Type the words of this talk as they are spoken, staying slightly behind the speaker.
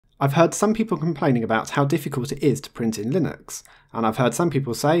I've heard some people complaining about how difficult it is to print in Linux, and I've heard some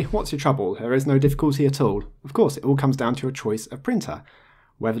people say, what's your trouble, there is no difficulty at all. Of course, it all comes down to your choice of printer,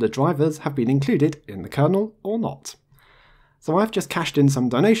 whether the drivers have been included in the kernel or not. So I've just cashed in some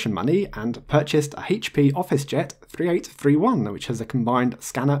donation money and purchased a HP Officejet 3831, which has a combined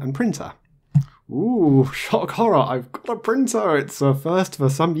scanner and printer. Ooh, shock horror, I've got a printer! It's a first for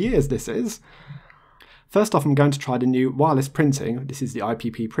some years, this is. First off, I'm going to try the new wireless printing, this is the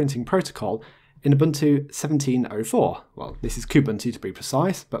IPP printing protocol, in Ubuntu 17.04. Well, this is Kubuntu to be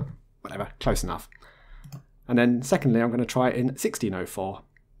precise, but whatever, close enough. And then secondly, I'm going to try it in 16.04.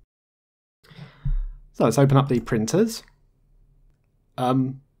 So let's open up the printers.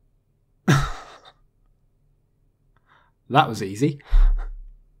 That was easy.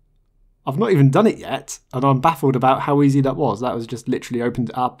 I've not even done it yet, and I'm baffled about how easy that was. That was just literally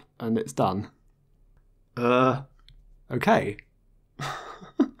opened it up and it's done. Okay.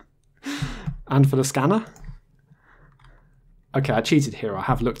 And for the scanner? Okay, I cheated here. I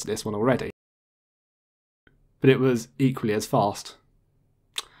have looked at this one already. But it was equally as fast.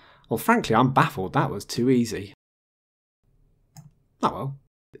 Well, frankly, I'm baffled. That was too easy. Oh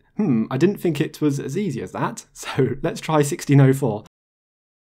well. I didn't think it was as easy as that, so let's try 1604.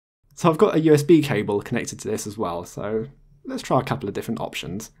 So I've got a USB cable connected to this as well, so let's try a couple of different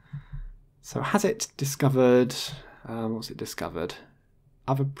options. So has it discovered, what's it discovered?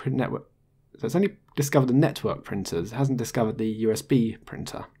 Other print network, so it's only discovered the network printers, it hasn't discovered the USB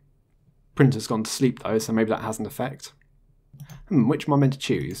printer. Printer's gone to sleep though, so maybe that has an effect. Which am I meant to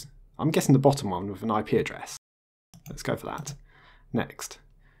choose? I'm guessing the bottom one with an IP address. Let's go for that. Next,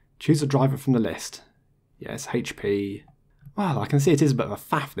 choose a driver from the list. Yes, HP. Well, I can see it is a bit of a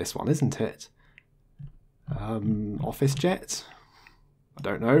faff, this one, isn't it? Officejet? I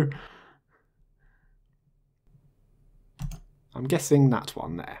don't know. I'm guessing that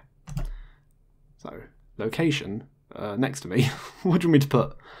one there. So, location, next to me. What do you want me to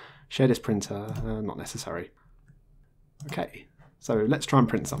put? Share this printer, not necessary. Okay, so let's try and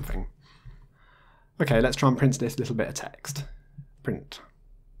print something. Okay, let's try and print this little bit of text. Print.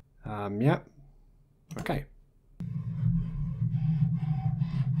 Yep. Okay.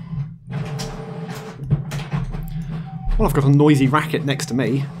 Well, I've got a noisy racket next to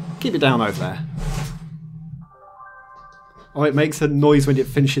me. Keep it down over there. Oh, it makes a noise when it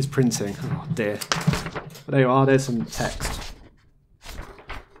finishes printing. Oh dear. But there you are, there's some text.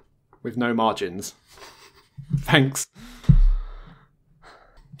 With no margins. Thanks.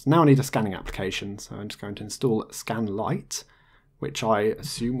 So now I need a scanning application, so I'm just going to install ScanLite, which I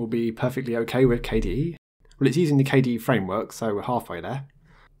assume will be perfectly okay with KDE. Well, it's using the KDE framework, so we're halfway there.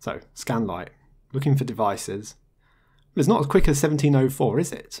 So, ScanLite. Looking for devices. Well, it's not as quick as 1704,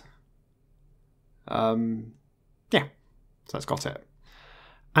 is it? Yeah. So that's got it.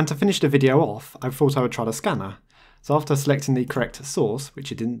 And to finish the video off, I thought I would try the scanner. So after selecting the correct source,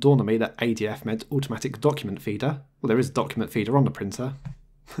 which it didn't dawn on me that ADF meant automatic document feeder. Well, there is a document feeder on the printer.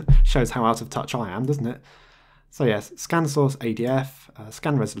 Shows how out of touch I am, doesn't it? So yes, scan source ADF,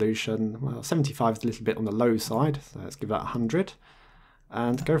 scan resolution, well 75 is a little bit on the low side, so let's give that 100.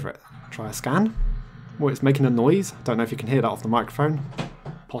 And go for it. Try a scan. Well, it's making a noise. Don't know if you can hear that off the microphone.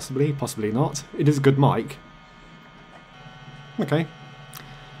 Possibly, possibly not. It is a good mic. Okay.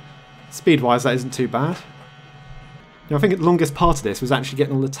 Speed-wise, that isn't too bad. I think the longest part of this was actually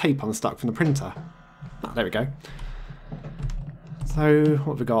getting all the tape unstuck from the printer. Ah, there we go. So,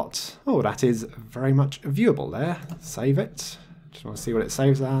 what have we got? Oh, that is very much viewable there. Save it. Just want to see what it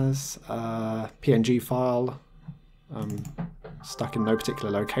saves as. PNG file. Stuck in no particular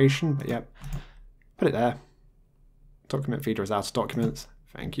location, but yep. Put it there. Document feeder is out of documents.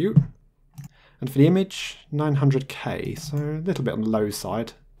 Thank you. And for the image, 900K, so a little bit on the low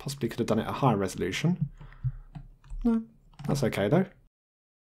side. Possibly could have done it at a higher resolution. No, that's okay though.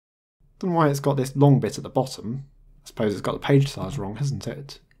 Don't know why it's got this long bit at the bottom. I suppose it's got the page size wrong, hasn't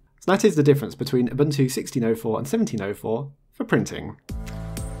it? So that is the difference between Ubuntu 16.04 and 17.04 for printing.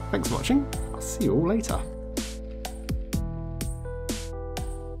 Thanks for watching. I'll see you all later.